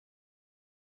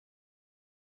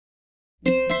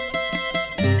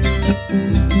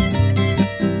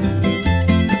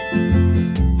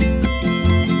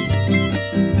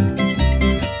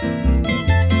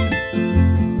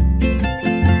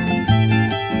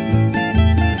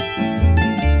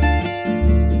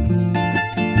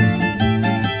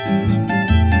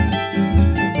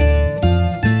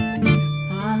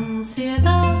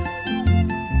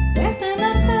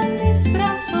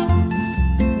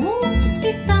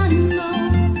musitando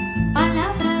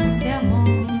palabras de amor,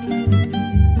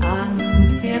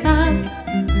 ansiedad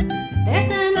de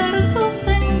tener tus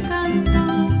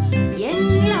encantos y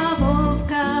en la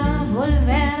boca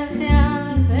volverte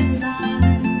a besar,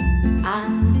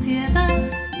 ansiedad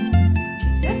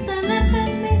de tenerte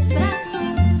en mis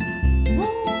brazos,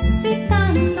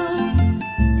 musitando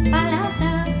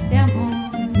palabras de amor,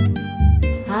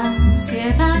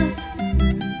 ansiedad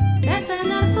de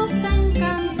tener tus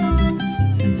encantos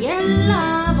y en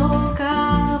la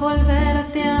boca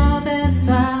volverte a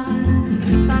besar.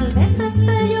 Tal vez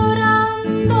esté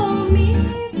llorando mi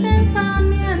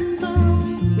pensamiento,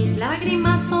 mis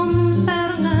lágrimas son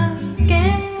perlas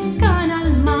que caen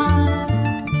al mar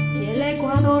y el eco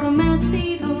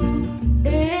adormecido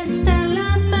de este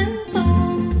lamento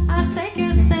hace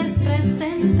que estés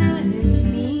presente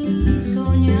en mi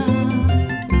soñar.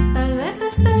 Tal vez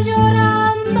esté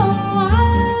llorando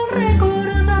al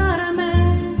recordarme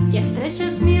y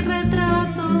estreches mi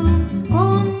retrato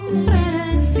con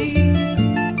frenesí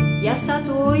y hasta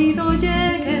tu oído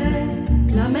llegue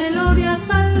la melodía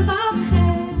salvaje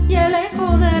y el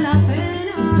eco de la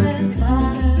pena de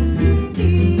estar sin ti.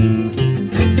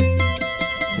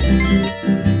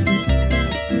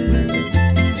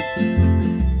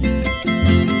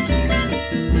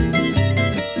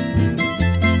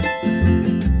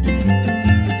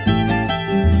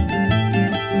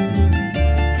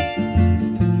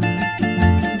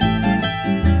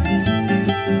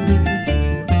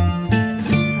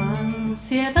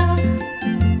 Ansiedad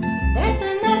de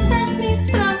tenerte en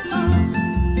mis brazos,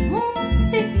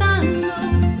 musitando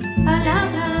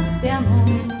palabras de amor,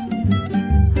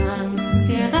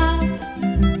 ansiedad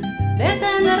de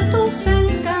tener tus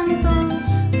encantos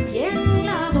y en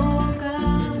la boca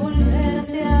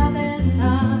volverte a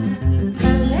besar.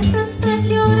 Tal vez estés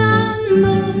llorando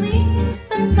mis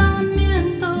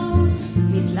pensamientos,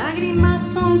 mis lágrimas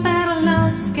son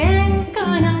perlas que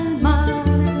caen al mar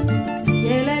y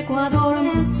el eco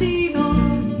adormecido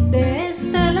de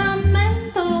este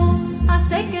lamento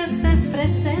hace que estés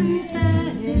presente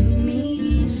en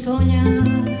mi soñar.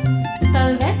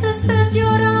 Tal vez estés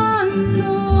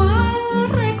llorando al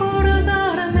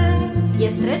recordarme y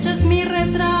estreches mi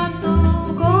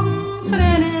retrato con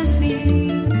frenesí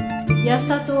y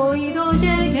hasta tu oído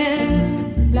llegue